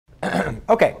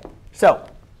OK, so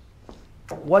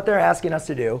what they're asking us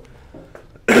to do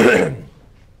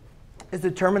is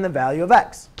determine the value of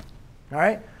x. All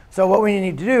right? So what we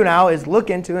need to do now is look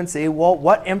into and see, well,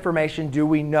 what information do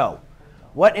we know?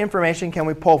 What information can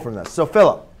we pull from this? So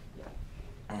Philip,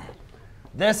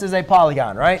 this is a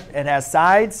polygon, right? It has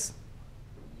sides,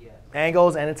 yes,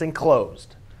 angles, and it's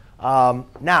enclosed.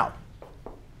 Now,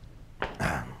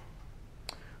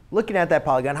 looking at that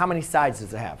polygon, how many sides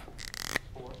does it have?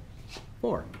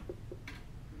 4.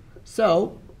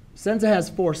 So since it has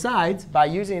 4 sides, by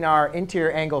using our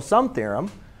interior angle sum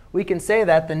theorem, we can say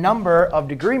that the number of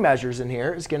degree measures in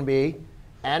here is going to be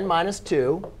n minus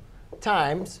 2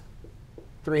 times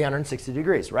 360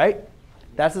 degrees, right?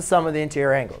 That's the sum of the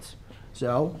interior angles.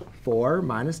 So 4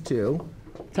 minus 2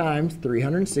 times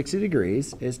 360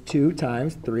 degrees is 2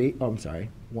 times 3. Oh, I'm sorry,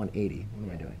 180.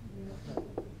 What am I doing?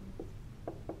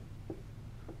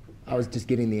 I was just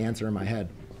getting the answer in my head.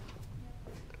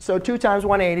 So 2 times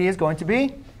 180 is going to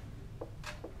be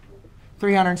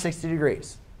 360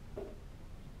 degrees.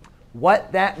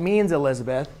 What that means,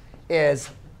 Elizabeth, is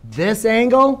this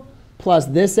angle plus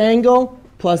this angle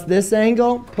plus this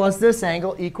angle plus this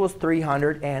angle equals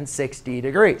 360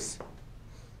 degrees.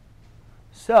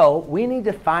 So we need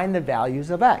to find the values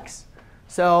of x.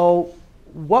 So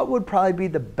what would probably be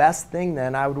the best thing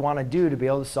then I would want to do to be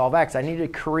able to solve x? I need to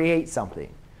create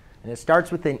something. And it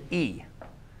starts with an e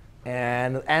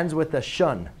and ends with a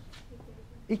shun.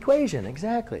 Equation,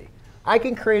 exactly. I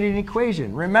can create an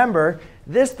equation. Remember,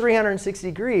 this 360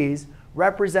 degrees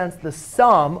represents the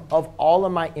sum of all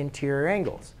of my interior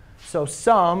angles. So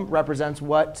sum represents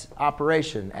what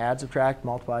operation? Add, subtract,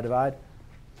 multiply, divide?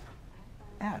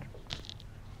 Add.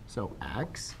 So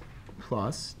x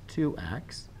plus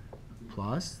 2x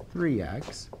plus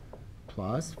 3x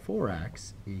plus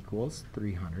 4x equals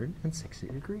 360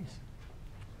 degrees.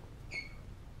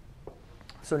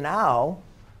 So now,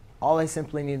 all I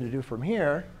simply need to do from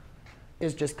here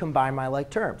is just combine my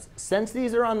like terms. Since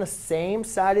these are on the same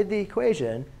side of the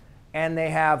equation and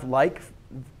they have like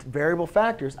variable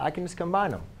factors, I can just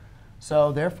combine them.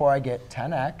 So therefore, I get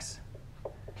 10x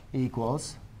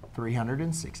equals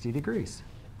 360 degrees.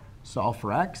 Solve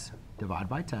for x, divide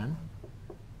by 10,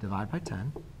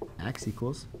 x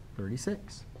equals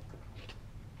 36.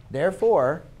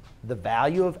 Therefore, the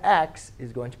value of x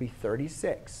is going to be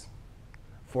 36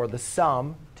 for the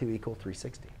sum to equal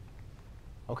 360.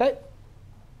 OK?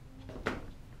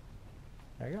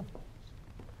 There you go.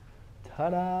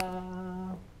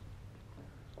 Ta-da!